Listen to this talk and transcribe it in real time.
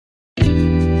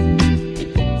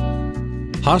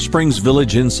Hot Springs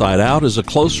Village Inside Out is a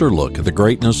closer look at the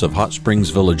greatness of Hot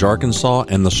Springs Village, Arkansas,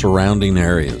 and the surrounding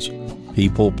areas.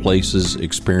 People, places,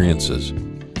 experiences.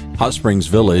 Hot Springs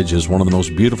Village is one of the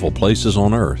most beautiful places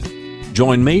on earth.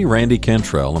 Join me, Randy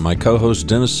Cantrell, and my co-host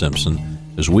Dennis Simpson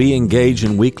as we engage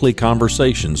in weekly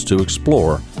conversations to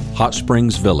explore Hot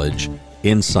Springs Village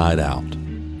Inside Out.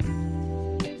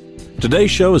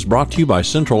 Today's show is brought to you by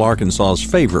Central Arkansas's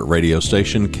favorite radio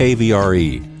station,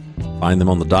 KVRE. Find them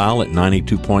on the dial at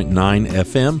 92.9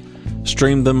 FM.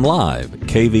 Stream them live at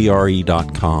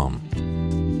kvre.com.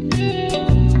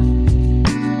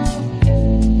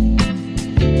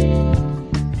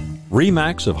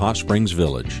 RE/MAX of Hot Springs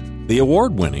Village. The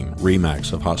award-winning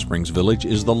RE/MAX of Hot Springs Village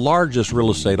is the largest real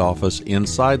estate office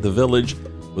inside the village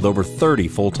with over 30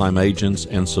 full-time agents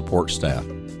and support staff.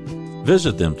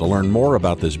 Visit them to learn more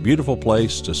about this beautiful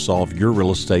place to solve your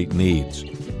real estate needs.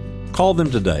 Call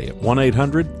them today at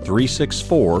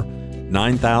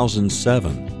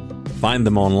 1-800-364-9007. Find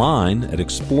them online at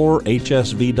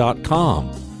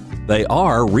explorehsv.com. They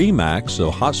are RE/MAX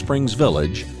of Hot Springs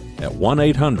Village at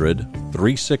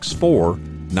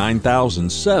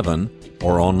 1-800-364-9007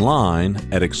 or online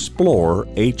at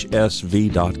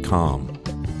explorehsv.com.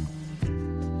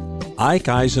 Ike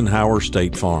Eisenhower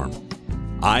State Farm.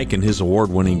 Ike and his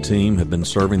award-winning team have been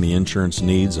serving the insurance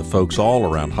needs of folks all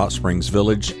around Hot Springs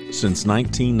Village since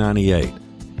 1998.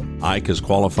 Ike is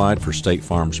qualified for State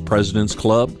Farm's President's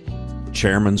Club,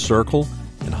 Chairman's Circle,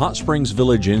 and Hot Springs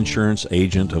Village Insurance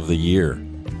Agent of the Year.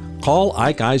 Call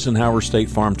Ike Eisenhower State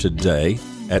Farm today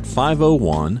at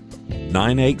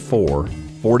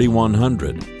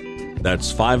 501-984-4100.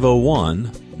 That's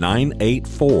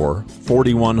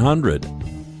 501-984-4100.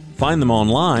 Find them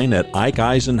online at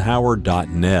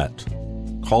ikeeisenhower.net.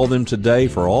 Call them today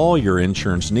for all your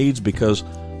insurance needs because,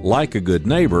 like a good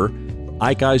neighbor,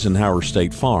 Ike Eisenhower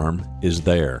State Farm is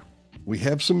there. We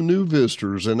have some new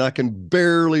visitors, and I can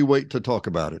barely wait to talk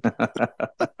about it.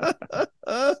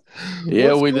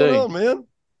 Yeah, What's we going do, on, man.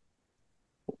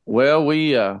 Well,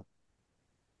 we've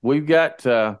got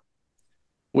some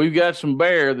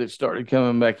bear that started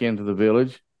coming back into the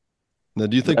village. Now,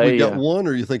 do you think we got one,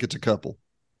 or you think it's a couple?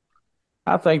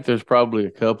 I think there's probably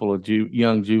a couple of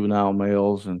young juvenile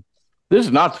males, and this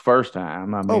is not the first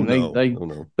time. I mean,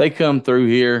 they come through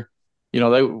here. You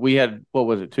know, we had, what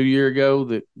was it, 2 years ago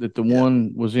that the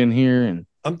one was in here, and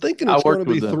I'm thinking it's going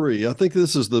to be three. I think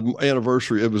this is the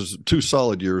anniversary. It was 2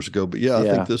 solid years ago, but I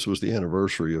think this was the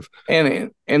anniversary of.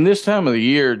 And this time of the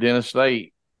year, Dennis,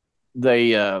 they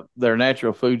their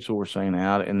natural food source ain't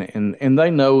out, and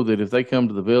they know that if they come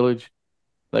to the village,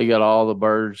 they got all the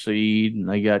bird seed, and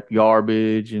they got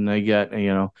garbage, and they got,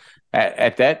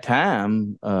 at that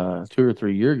time, 2 or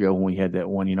 3 years ago when we had that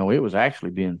one, it was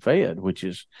actually being fed, which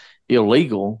is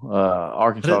illegal.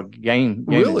 Arkansas game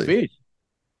and fish.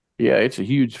 Yeah, it's a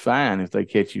huge fine if they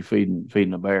catch you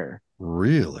feeding a bear.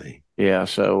 Really? Yeah.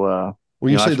 So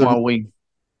when you say that's why we.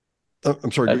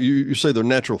 I'm sorry. You say their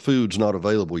natural food's not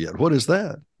available yet. What is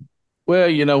that? Well,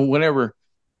 whenever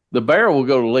the bear will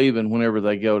go to leaving, whenever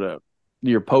they go to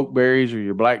your pokeberries or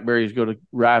your blackberries go to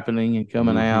ripening and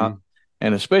coming out,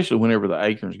 and especially whenever the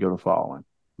acorns go to falling.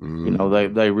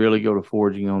 They really go to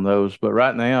foraging on those. But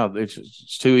right now,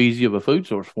 it's too easy of a food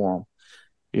source for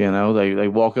them. They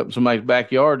walk up in somebody's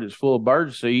backyard that's full of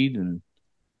bird seed, and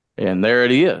there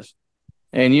it is.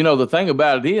 And the thing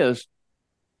about it is,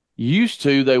 used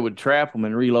to they would trap them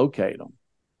and relocate them.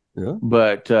 Yeah.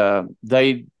 But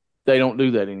they don't do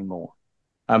that anymore.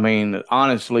 I mean,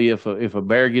 honestly, if a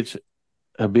bear gets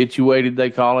habituated, they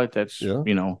call it, that's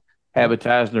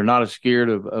habitized, they're not as scared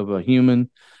of a human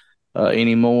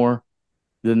anymore,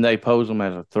 then they pose them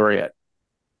as a threat,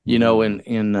 and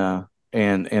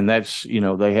that's,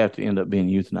 they have to end up being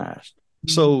euthanized.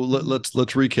 So let's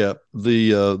recap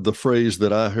the phrase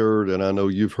that I heard, and I know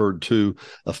you've heard too.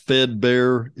 A fed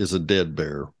bear is a dead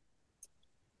bear.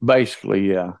 Basically,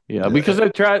 yeah. Because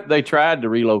they tried to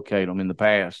relocate them in the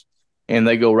past, and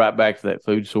they go right back to that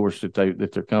food source that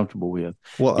they're comfortable with.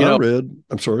 Well, I read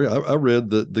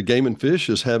that the Game and Fish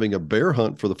is having a bear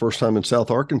hunt for the first time in South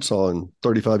Arkansas in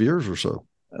 35 years or so.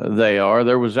 They are.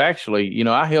 There was actually,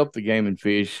 I helped the Game and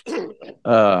Fish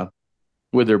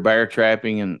with their bear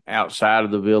trapping and outside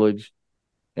of the village.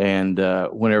 And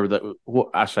whenever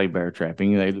I say bear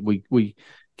trapping, we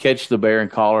catch the bear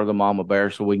and collar the mama bear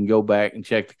so we can go back and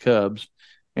check the cubs.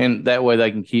 And that way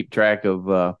they can keep track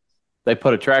of they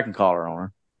put a tracking collar on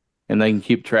her, and they can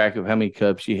keep track of how many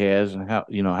cubs she has and how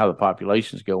the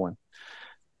population's going.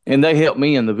 And they helped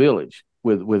me in the village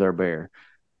with our bear.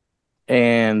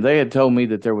 And they had told me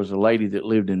that there was a lady that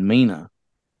lived in Mena,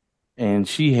 and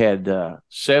she had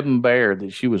 7 bear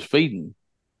that she was feeding.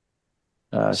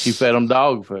 She fed them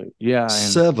dog food. Yeah. And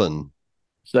 7.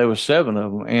 so there were 7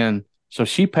 of them. And so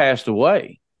she passed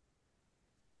away.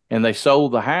 And they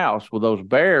sold the house. Well, those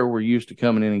bears were used to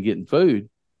coming in and getting food.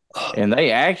 And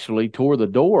they actually tore the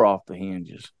door off the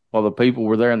hinges while the people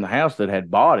were there in the house that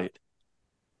had bought it,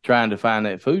 trying to find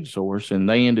that food source. And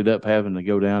they ended up having to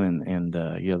go down and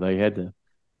they had to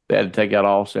take out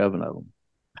all 7 of them.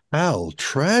 How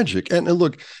tragic. And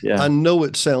look, I know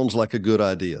it sounds like a good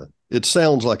idea. It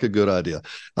sounds like a good idea.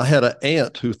 I had an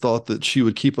aunt who thought that she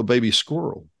would keep a baby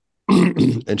squirrel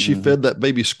and she fed that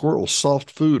baby squirrel soft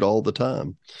food all the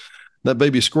time. That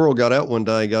baby squirrel got out one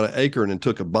day, got an acorn and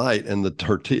took a bite, and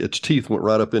its teeth went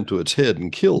right up into its head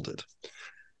and killed it.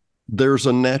 There's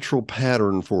a natural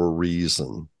pattern for a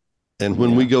reason. And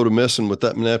when we go to messing with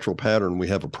that natural pattern, we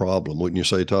have a problem. Wouldn't you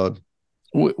say, Todd?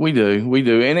 We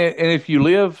do. And if you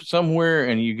live somewhere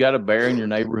and you got a bear in your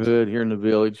neighborhood here in the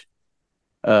village,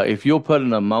 if you'll put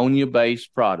an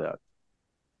ammonia-based product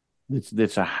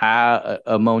that's a high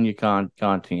ammonia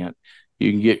content,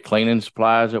 you can get cleaning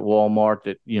supplies at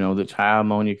Walmart that's high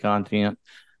ammonia content.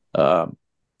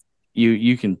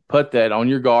 You can put that on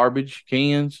your garbage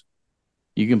cans.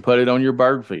 You can put it on your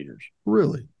bird feeders.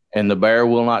 Really? And the bear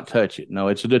will not touch it. No,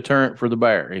 it's a deterrent for the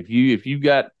bear. If you've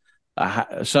got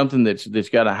something that's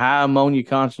got a high ammonia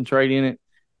concentrate in it,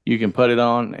 you can put it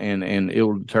on and it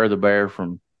will deter the bear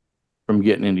from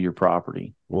getting into your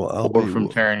property. Well, from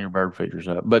tearing your bird feeders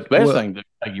up. But the best thing to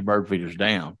take your bird feeders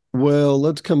down. Well,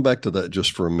 let's come back to that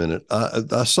just for a minute.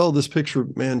 I saw this picture,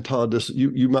 man, Todd,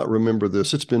 you might remember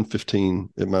this. It's been 17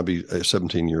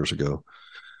 years ago.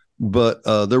 But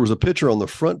there was a picture on the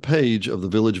front page of the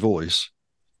Village Voice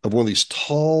of one of these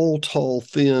tall,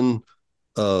 thin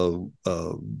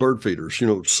bird feeders,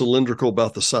 cylindrical,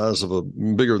 about the size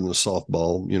of bigger than a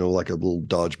softball, like a little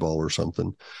dodgeball or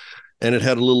something. And it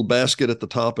had a little basket at the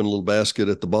top and a little basket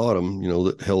at the bottom,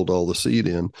 that held all the seed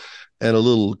in. And a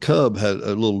little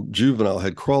juvenile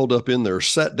had crawled up in there,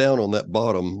 sat down on that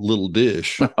bottom little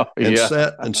dish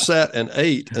sat and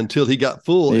ate until he got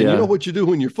full. And you know what you do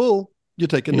when you're full? You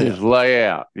take a nap. Just lay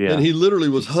out. Yeah. And he literally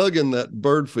was hugging that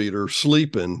bird feeder,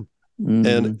 sleeping.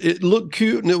 And it looked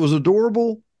cute and it was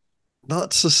adorable,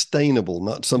 not sustainable,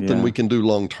 not something we can do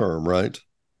long term, right?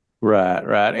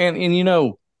 Right.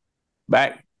 And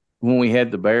back when we had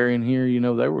the bear in here,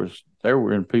 they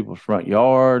were in people's front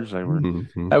yards. They were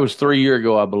that was 3 years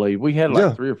ago, I believe. We had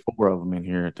 3 or 4 of them in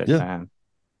here at that time.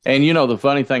 And the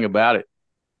funny thing about it,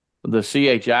 the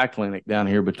CHI clinic down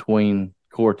here between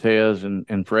Cortez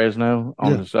and Fresno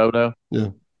on DeSoto,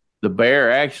 the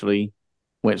bear actually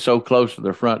went so close to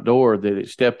their front door that it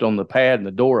stepped on the pad and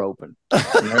the door opened.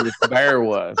 And there the bear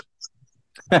was.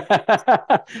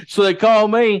 So they call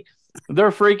me.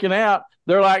 They're freaking out.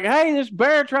 They're like, "Hey, this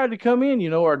bear tried to come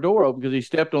in, our door open because he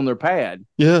stepped on their pad."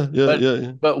 Yeah.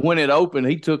 But when it opened,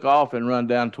 he took off and run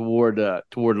down toward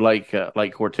Lake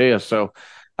Cortez. So,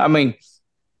 I mean,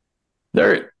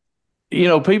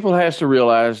 people has to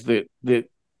realize that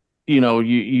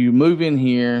you move in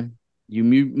here,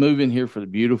 move in here for the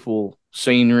beautiful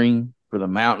scenery, for the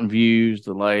mountain views,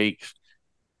 the lakes,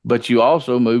 but you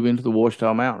also move into the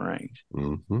Ouachita Mountain Range.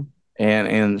 Mm-hmm.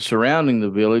 And surrounding the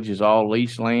village is all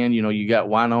leased land. You got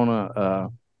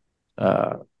Winona,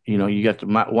 you got the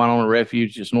Winona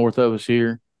Refuge just north of us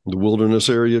here. The wilderness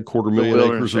area,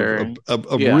 250,000 acres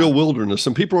of real wilderness.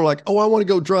 And people are like, "Oh, I want to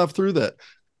go drive through that."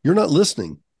 You're not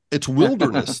listening. It's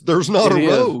wilderness. There's not a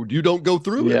road. You don't go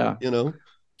through it,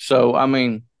 So, I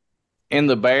mean, and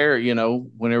the bear,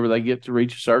 whenever they get to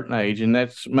reach a certain age, and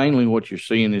that's mainly what you're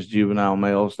seeing is juvenile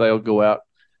males, they'll go out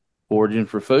foraging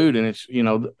for food. And it's,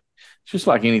 it's just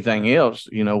like anything else,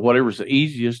 whatever's the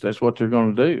easiest, that's what they're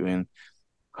going to do. And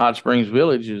Hot Springs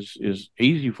Village is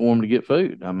easy for them to get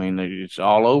food. I mean, it's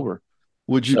all over.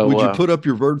 Would you put up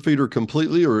your bird feeder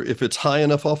completely, or if it's high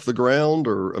enough off the ground,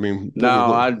 or, I mean?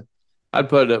 No, I'd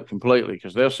put it up completely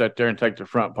because they'll sit there and take their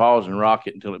front paws and rock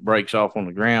it until it breaks off on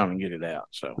the ground and get it out.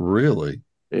 So really?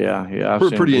 Yeah.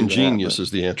 Pretty ingenious is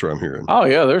the answer I'm hearing. Oh,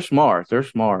 yeah, they're smart.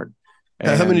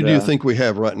 And, how many do you think we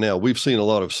have right now? We've seen a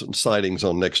lot of sightings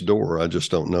on Nextdoor. I just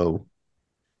don't know.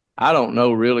 I don't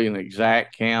know really an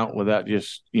exact count without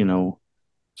just,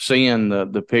 seeing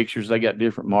the pictures. They got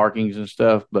different markings and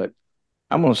stuff, but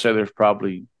I'm going to say there's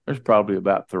probably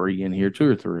about 3 in here, 2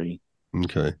 or 3.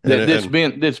 Okay.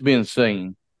 That's been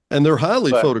seen. And they're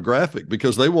highly photographic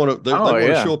because they want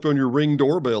to show up on your Ring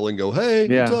doorbell and go, "Hey,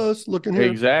 it's us looking here."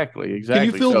 Exactly. Can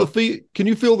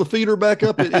you fill the feeder back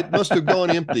up? It must have gone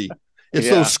empty. It's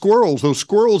those squirrels. Those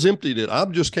squirrels emptied it. I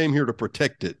just came here to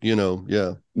protect it,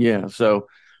 Yeah. Yeah. So,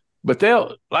 but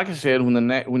they'll, like I said, when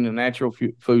the natural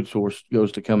food source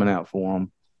goes to coming out for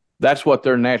them, that's what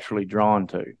they're naturally drawn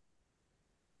to.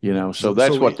 So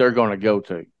that's what they're going to go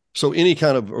to. So any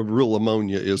kind of real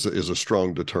ammonia is a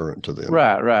strong deterrent to them.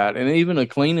 Right. And even a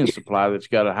cleaning supply that's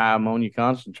got a high ammonia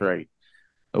concentrate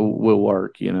will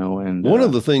work, And one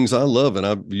of the things I love, and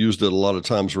I've used it a lot of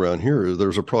times around here, is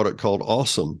there's a product called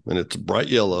Awesome, and it's bright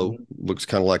yellow, looks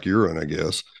kind of like urine, I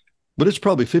guess, but it's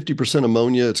probably 50%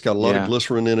 ammonia. It's got a lot of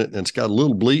glycerin in it, and it's got a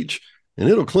little bleach, and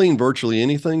it'll clean virtually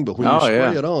anything. But when you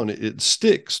spray it on, it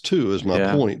sticks too, is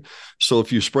my point. So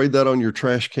if you sprayed that on your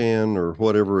trash can or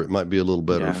whatever, it might be a little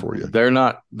better for you.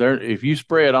 If you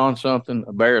spray it on something,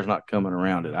 a bear is not coming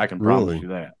around it. I can promise you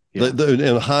that. Yeah.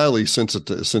 And highly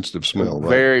sensitive smell, right?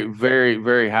 Very, very,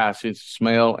 very high sense of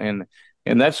smell, and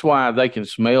that's why they can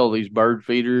smell these bird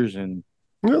feeders and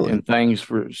things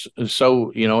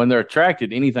and they're attracted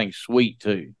to anything sweet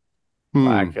too,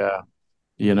 like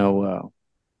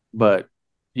but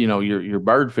your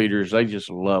bird feeders, they just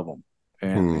love them,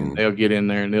 and they'll get in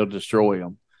there and they'll destroy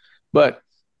them. But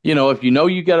if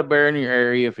you got a bear in your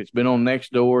area, if it's been on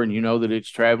next door and you know that it's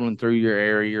traveling through your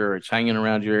area or it's hanging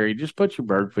around your area, just put your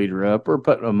bird feeder up or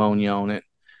put ammonia on it.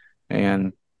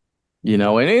 And,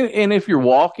 and if you're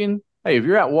walking, hey, if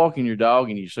you're out walking your dog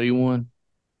and you see one,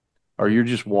 or you're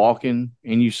just walking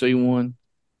and you see one,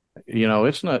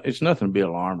 it's nothing to be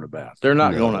alarmed about. They're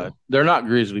not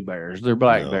grizzly bears. They're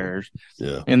black bears.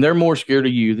 Yeah. And they're more scared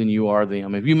of you than you are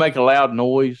them. If you make a loud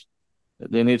noise,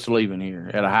 then it's leaving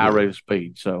here at a high rate of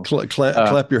speed. So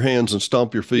clap your hands and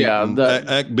stomp your feet. And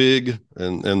act big,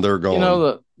 and they're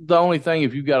gone. The only thing,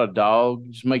 if you've got a dog,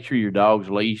 just make sure your dog's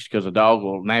leashed, because a dog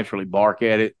will naturally bark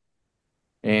at it,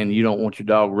 and you don't want your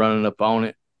dog running up on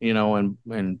it,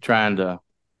 and trying to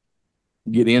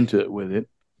get into it with it.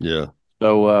 Yeah.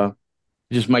 So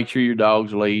just make sure your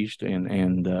dog's leashed,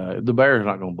 and the bear's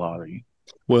not going to bother you.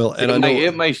 Well, and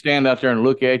it may stand out there and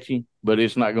look at you, but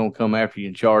it's not going to come after you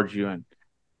and charge you and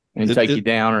take you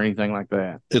down or anything like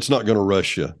that. It's not going to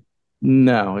rush you.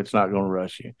 No, it's not going to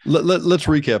rush you. Let's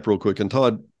recap real quick. And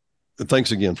Todd,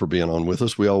 thanks again for being on with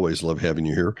us. We always love having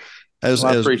you here. I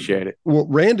appreciate it. Well,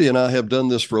 Randy and I have done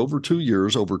this for over 2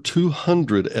 years, over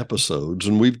 200 episodes.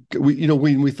 And we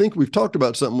think we've talked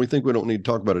about something, we think we don't need to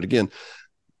talk about it again.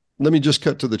 Let me just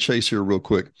cut to the chase here real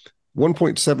quick.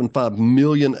 1.75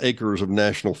 million acres of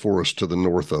national forest to the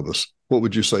north of us. What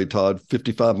would you say, Todd?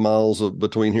 55 miles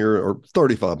between here, or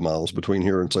 35 miles between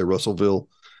here and say Russellville?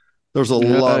 There's a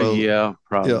lot of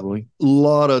probably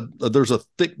there's a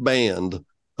thick band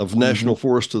of national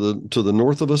forest to the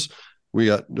north of us. We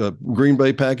got Green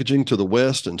Bay packaging to the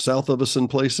west and south of us in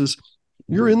places.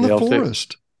 You're in the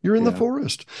forest. You're in the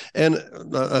forest. And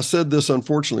I said this,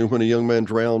 unfortunately, when a young man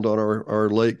drowned on our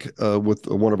lake with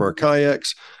one of our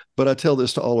kayaks. But I tell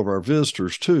this to all of our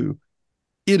visitors too.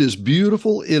 It is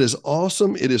beautiful. It is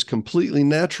awesome. It is completely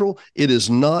natural. It is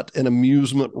not an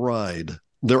amusement ride.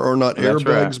 There are not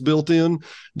airbags built in.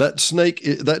 That snake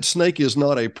is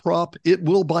not a prop. It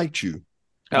will bite you.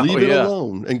 Leave it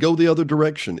alone and go the other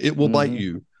direction. It will bite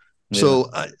you. Yeah. So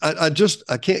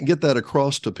I can't get that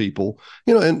across to people,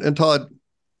 and Todd,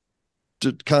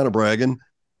 to kind of bragging,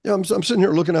 I'm sitting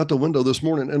here looking out the window this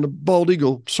morning, and the bald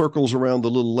eagle circles around the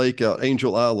little lake out,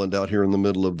 Angel Island, out here in the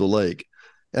middle of the lake.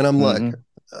 And I'm like,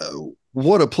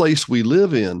 what a place we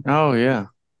live in. Oh, yeah.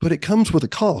 But it comes with a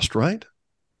cost, right?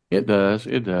 It does.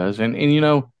 It does. And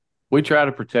we try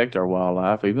to protect our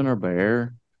wildlife, even our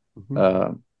bear.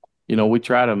 We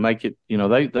try to make it,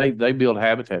 they build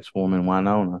habitats for them in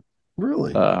Winona.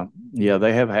 Really? Yeah,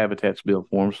 they have habitats built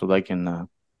for them so they can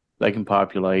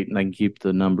populate and they can keep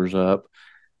the numbers up.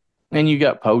 And you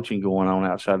got poaching going on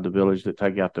outside the village that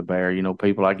take out the bear.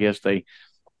 People, I guess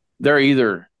they're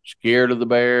either scared of the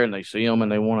bear and they see them and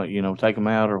they want to, take them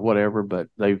out or whatever. But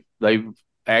they've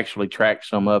actually tracked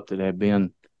some up that have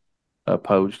been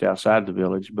poached outside the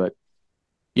village. But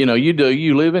you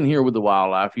live in here with the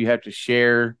wildlife. You have to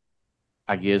share,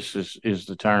 I guess is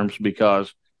the terms,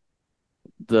 because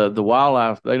the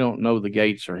wildlife, they don't know the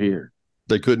gates are here.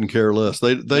 They couldn't care less.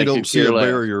 They don't see a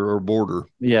barrier or border.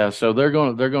 Yeah, so they're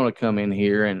going to come in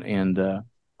here and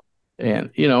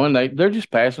they're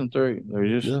just passing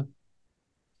through.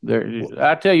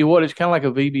 I tell you what, it's kind of like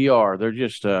a VBR.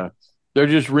 They're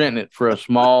just renting it for a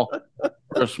small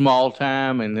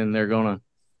time, and then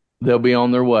they'll be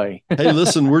on their way. Hey,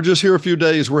 listen, we're just here a few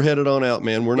days. We're headed on out,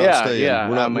 man. We're not staying. Yeah,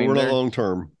 we're not long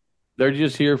term. They're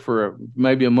just here for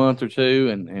maybe a month or two,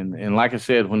 and like I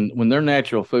said, when their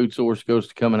natural food source goes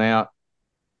to coming out,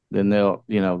 then they'll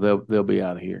be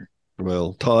out of here.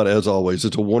 Well, Todd, as always,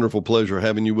 it's a wonderful pleasure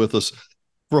having you with us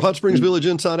for Hot Springs Village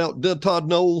Inside Out. Todd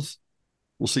Knowles,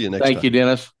 we'll see you next time. Thank you,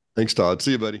 Dennis. Thanks, Todd.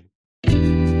 See you, buddy.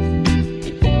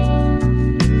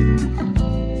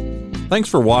 Thanks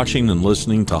for watching and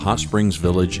listening to Hot Springs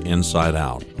Village Inside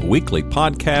Out, a weekly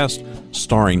podcast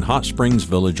starring Hot Springs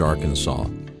Village, Arkansas.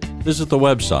 Visit the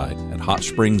website at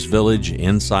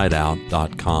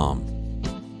hotspringsvillageinsideout.com.